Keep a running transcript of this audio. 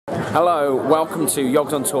Hello, welcome to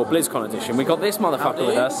Yogs on Tour BlizzCon edition. We got this motherfucker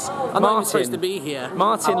with us. I'm not supposed to be here.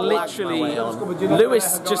 Martin literally.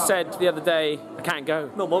 Lewis just said the other day, I can't go.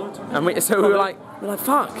 Not bothered. And so we were like,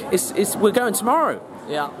 fuck, we're going tomorrow.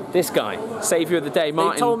 Yeah. This guy, saviour of the day,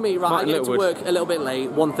 Martin. They told me, right, Martin I get to work a little bit late,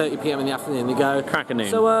 1:30 PM in the afternoon. They go, crack a noon.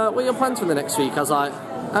 So, what are your plans for the next week? I was like,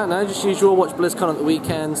 I don't know, just usual, watch BlizzCon at the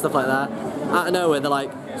weekend, stuff like that. Out of nowhere, they're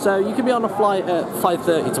like, so you can be on a flight at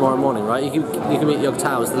 5:30 tomorrow morning, right? You can meet Yog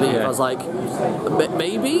Towers to leave. Yeah. I was like,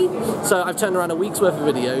 maybe? So I've turned around a week's worth of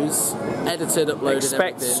videos, edited, uploaded,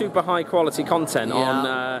 Expect everything. super high quality content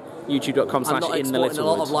on youtube.com/inthelittlewood. a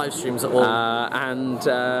lot of live streams at all.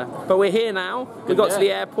 But we're here now. We got to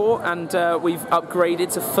the airport and we've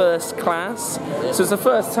upgraded to first class. Yeah. So it's the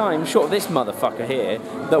first time, short of this motherfucker here,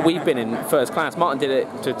 that we've been in first class. Martin did it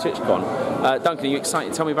to TwitchCon. Duncan, are you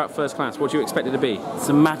excited? Tell me about first class. What do you expect it to be? It's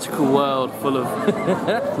a magical world full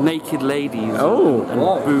of naked ladies and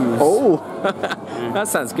booze. Oh, that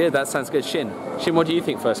sounds good. That sounds good. Shin, what do you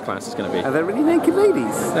think first class is going to be? Are there really naked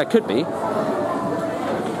ladies? There could be.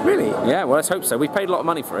 Really? Yeah, well, let's hope so. We've paid a lot of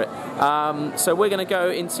money for it. So we're going to go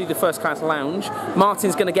into the first class lounge.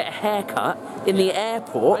 Martin's going to get a haircut in the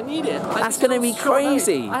airport. I need it. That's going to be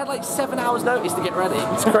crazy. I had like 7 hours notice to get ready.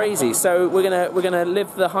 It's crazy. So we're gonna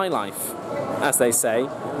live the high life, as they say,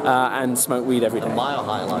 and smoke weed every day. A mile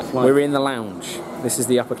high life. We're in the lounge. This is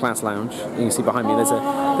the upper class lounge. You can see behind me.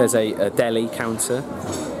 There's a deli counter.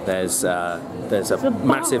 There's a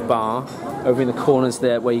massive bar over in the corners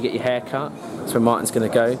there where you get your hair cut. That's where Martin's going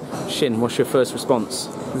to go. Shin, what's your first response?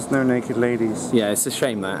 There's no naked ladies. Yeah, it's a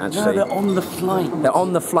shame that actually. No, they're on the flight. They're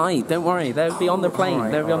on the flight. Don't worry, they'll be on the plane.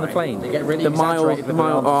 They'll be on the plane. They get really the mile.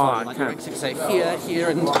 Oh, like I can't. say here, here,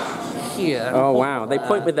 and here. Oh wow, they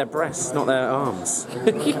point with their breasts, not their arms.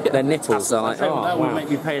 Their nipples are like. Oh That would wow. make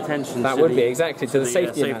me pay attention. That would be exactly to the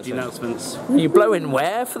safety announcements. Are you blowing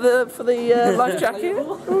where for the life jacket?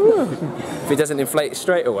 If it doesn't inflate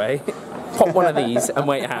straight away, pop one of these and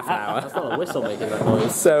wait half an hour. That's not a whistle making that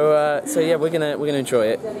noise. So yeah, we're gonna enjoy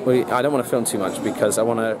it. I don't want to film too much because I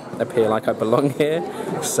want to appear like I belong here.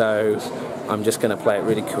 So I'm just gonna play it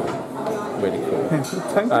really cool. Really cool.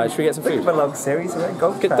 Should we get some food? Vlog series, right?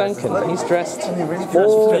 Good Duncan. He's dressed.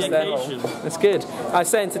 That's good. I was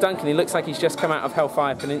saying to Duncan, he looks like he's just come out of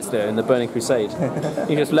Hellfire Peninsula in the Burning Crusade.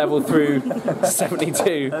 He just leveled through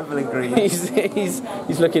 72.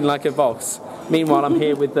 He's looking like a boss. Meanwhile, I'm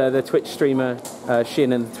here with the Twitch streamer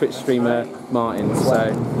Shin and the Twitch streamer Martin. So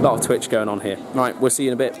a lot of Twitch going on here. Right, we'll see you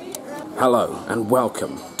in a bit. Hello and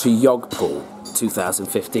welcome to YogPool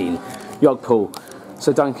 2015. YogPool.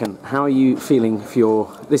 So Duncan, how are you feeling for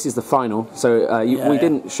your? This is the final. So we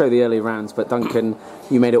didn't show the early rounds, but Duncan,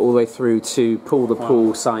 you made it all the way through to pull the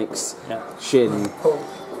pool, Sykes, Shin,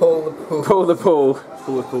 pull the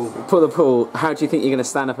pool. How do you think you're going to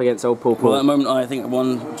stand up against old Paul? Well, at the moment, I think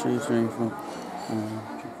 1, 2, 3, 4.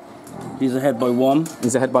 He's ahead by 1.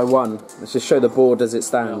 He's ahead by 1. Let's just show the board as it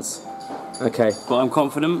stands. Okay. But I'm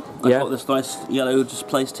confident. I've got this nice yellow just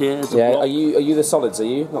placed here. As a block. Are you the solids? Are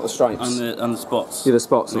you not the stripes? I'm the spots. You're the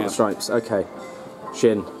spots, not the stripes. Okay.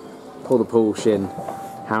 Shin, pull the pool. Shin,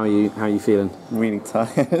 how are you feeling? Really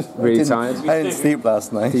tired. Really tired? I didn't sleep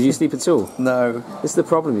last night. Did you sleep at all? No. This is the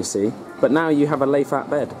problem, you see. But now you have a lay fat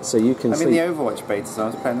bed, so you can sleep. I'm in the Overwatch beta, so I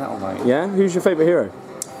was playing that all night. Yeah? Who's your favourite hero?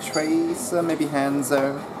 Tracer, maybe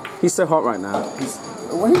Hanzo. He's so hot right now.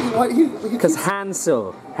 Because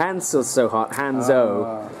Hansel's so hot.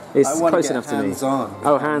 Hanzo is close enough to me.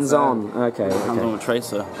 Oh, hands on. Okay. Hands on with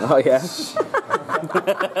Tracer. Oh yeah.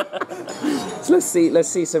 So let's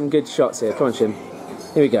see some good shots here. Come on, Shin.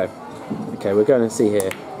 Here we go. Okay, we're going to see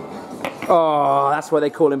here. Oh, that's why they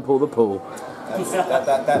call him Pull the Pool.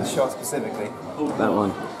 That shot specifically. That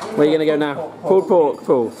one. Where are you going to go now? Pulled pork,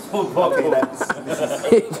 pull.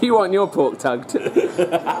 If you want your pork tugged.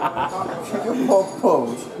 Your pork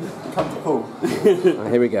pulled. Come to pull.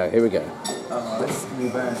 Right, here we go. Oh, this is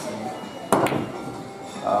embarrassing.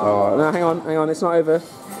 Oh, no, hang on. It's not over.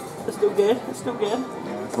 It's still good.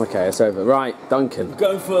 Okay, it's over. Right, Duncan.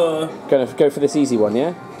 Go for this easy one,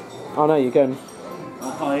 yeah? Oh no, you're going.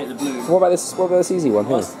 I'll hit the blue. What about this easy one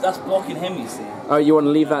here? That's blocking him, you see. Oh, you want to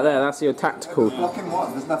leave that there? That's your tactical. Blocking what?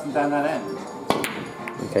 There's nothing down that end.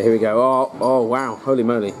 Okay, here we go. Oh wow, holy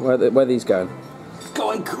moly. Where are these going? It's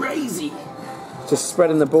going crazy. Just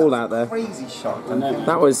spreading the ball out there. Crazy shot.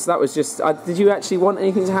 That was just. Did you actually want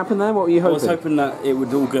anything to happen there? What were you hoping? I was hoping that it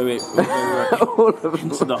would all go into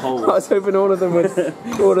the hole. I was hoping all of them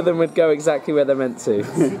would go exactly where they're meant to. It's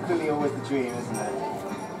secretly always the dream, isn't it?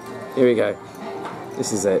 Here we go.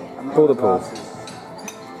 This is it. Pull the pool.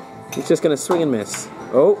 He's just going to swing and miss.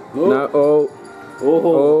 Oh, no. Oh.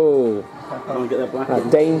 I want to get that black. That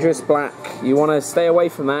dangerous black. You want to stay away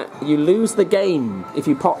from that. You lose the game if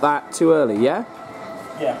you pop that too early, yeah?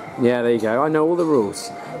 Yeah. Yeah, there you go. I know all the rules.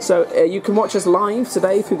 So you can watch us live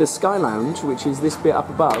today through the Sky Lounge, which is this bit up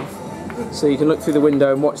above. So you can look through the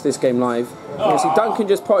window and watch this game live. You see Duncan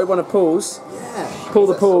just potted one of Paul's. Yeah. Pull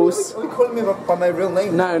the pools. Are you calling me by my real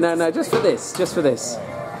name? No, just for this. Just for this.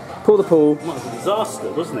 Pull the pool. Well, it was a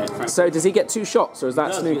disaster, wasn't it? Frank? So does he get 2 shots, or is that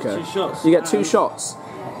He does snooker? get 2 shots. You get 2 shots.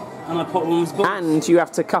 And I put one on his ball. And you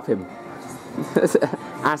have to cup him.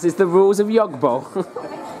 As is the rules of YogPool.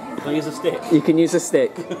 I use a stick. You can use a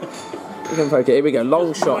stick. You can poke it. Here we go.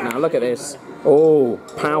 Long shot now. Look at this. Oh,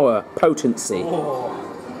 power, potency.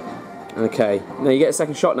 Okay. Now you get a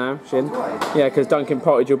second shot now, Shin. Yeah, because Duncan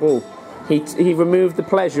potted your ball. He removed the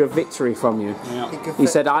pleasure of victory from you. Yeah. He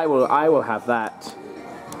said, "I will have that."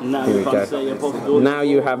 Now Here you we can't go. say you're both Now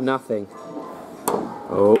you have nothing.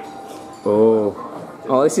 Oh.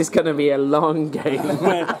 This is going to be a long game.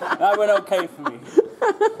 That went okay for me.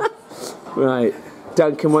 Right.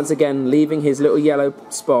 Duncan once again leaving his little yellow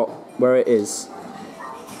spot where it is.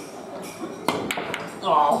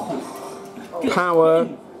 Power.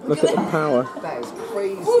 Look at the power. That is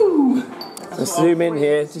crazy. Let's zoom in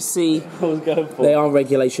here to see. They are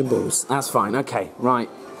regulation balls. That's fine. Okay, right.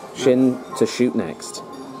 Shin to shoot next.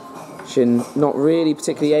 Shin not really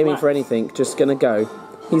particularly aiming for anything, just gonna go.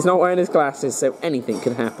 He's not wearing his glasses, so anything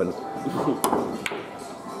can happen.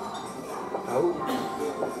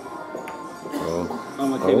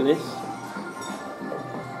 I'm okay with this.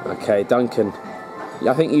 Okay, Duncan.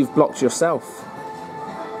 I think you've blocked yourself.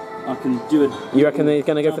 I can do it. You reckon they're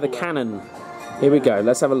going to go for the cannon? Here we go.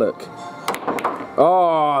 Let's have a look.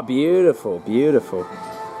 Oh, beautiful, beautiful.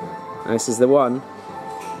 This is the one.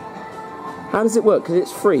 How does it work? Because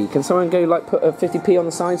it's free. Can someone go like put a 50p on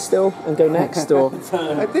the side still and go next, or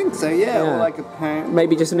I think so, yeah. Yeah. Or like a pound.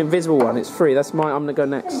 maybe just an invisible one? It's free. That's mine. I'm going to go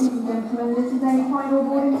next. Ladies and gentlemen, this is a final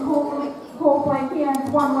boarding call by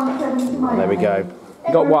PM 117 to Miami. There we go.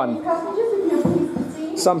 Got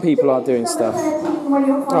one. Some people are doing stuff.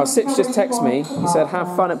 Oh, Sips just texted me. He said,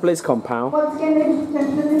 "Have fun at BlizzCon, pal." Once again, ladies and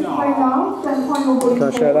gentlemen, this is very last and final boarding Can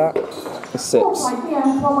I show that? It's Sips. Call by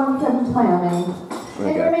PM 117 to Miami. There we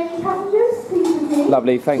Any go. remaining passengers, please proceed.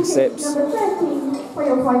 Lovely, thanks, Ticket Sips. Number 13 for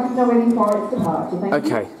your flight to Nowhere for its departure. Thank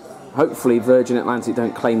you. Okay. Hopefully Virgin Atlantic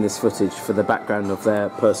don't claim this footage for the background of their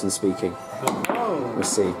person speaking. Let's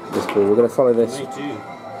see. This ball. We're going to follow this. Me too.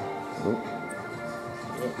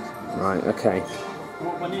 Right, okay.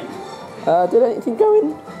 What went in? Did anything go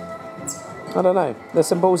in? I don't know. There's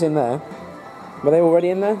some balls in there. Were they already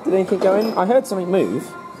in there? Did anything go in? I heard something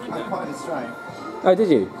move. I potted a strike. Oh, did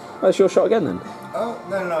you? Oh, that's your shot again then? Oh,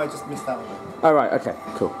 no, I just missed that one. Oh, right, okay,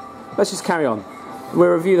 cool. Let's just carry on. We'll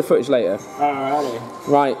review the footage later. Alrighty.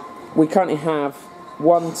 Right, we currently have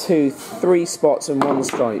 1, 2, 3 spots and 1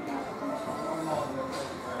 stripe.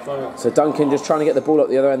 So Duncan just trying to get the ball up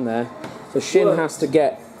the other end there. So Shin has to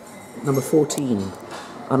get number 14.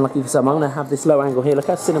 Unlucky for some. I'm going to have this low angle here. Look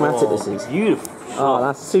how cinematic this is. Beautiful. Oh,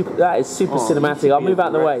 that's super. That is super cinematic. I'll move out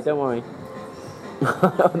of the way. Don't worry.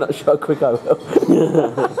 I'm not sure how quick I will.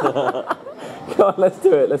 Come on, let's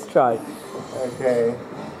do it. Let's try. Okay.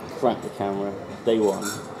 Crack the camera. Day one.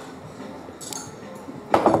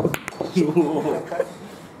 Here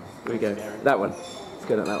we go. That one. Let's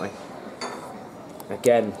go that way.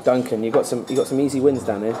 Again, Duncan, you got some easy wins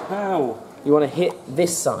down here. How? You want to hit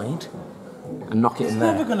this side and knock it in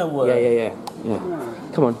there. It's never gonna work. Yeah.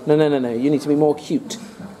 Come on. No. You need to be more cute.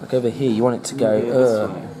 Like over here. You want it to go.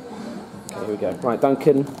 Okay, here we go. Right,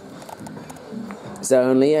 Duncan. It's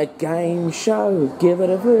only a game show. Give it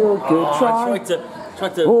a real good try. I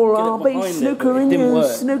tried to Or get I'll it be behind snookering it, but it didn't you, work.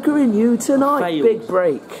 snookering you tonight. Failed. Big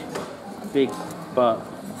break. Big butt.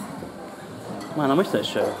 Man, I missed that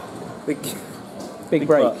show. Big break.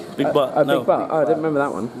 Butt. Big butt. Oh, No. big butt. Oh, I didn't remember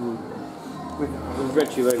that one. It was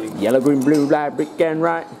red too early. Yellow, green, blue, black, brick and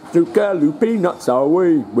right. Snooker, loopy, nuts are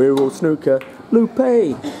we. We're all snooker,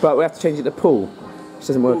 loopy. But we have to change it to pool, which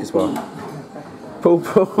doesn't work as well. Pool.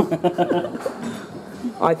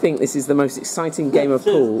 I think this is the most exciting game of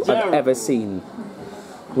pool I've ever seen.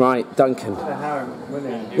 Right, Duncan.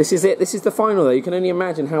 This is it. This is the final, though. You can only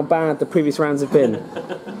imagine how bad the previous rounds have been.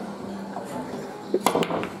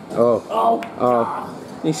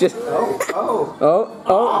 He's just.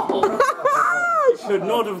 Should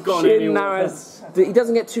not have gone Shin now anywhere. has. He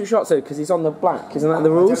doesn't get 2 shots though because he's on the black. Isn't that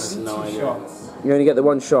the rules? No idea. You only get the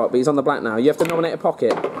 1 shot, but he's on the black now. You have to nominate a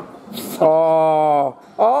pocket. Oh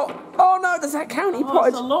no! Does that count? He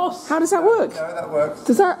potted. That's a loss. How does that work? No, that works.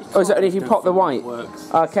 Does that? Oh, is that only if you pot the white? Works.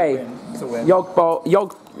 Okay. It's a win. YogPool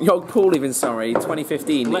YogPool even, sorry,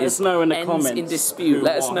 2015 Let us know in the ends comments in dispute. who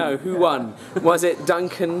Let us won. know who won. Was it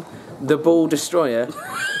Duncan the Ball Destroyer?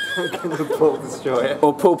 Duncan the Ball Destroyer.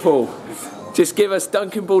 Or Paul? Just give us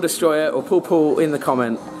Duncan Ball Destroyer or Paul in the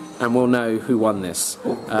comment and we'll know who won this.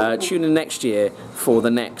 Tune in next year for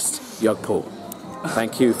the next YogPool.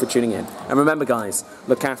 Thank you for tuning in. And remember guys,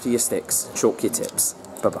 look after your sticks, chalk your tips.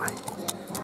 Bye-bye.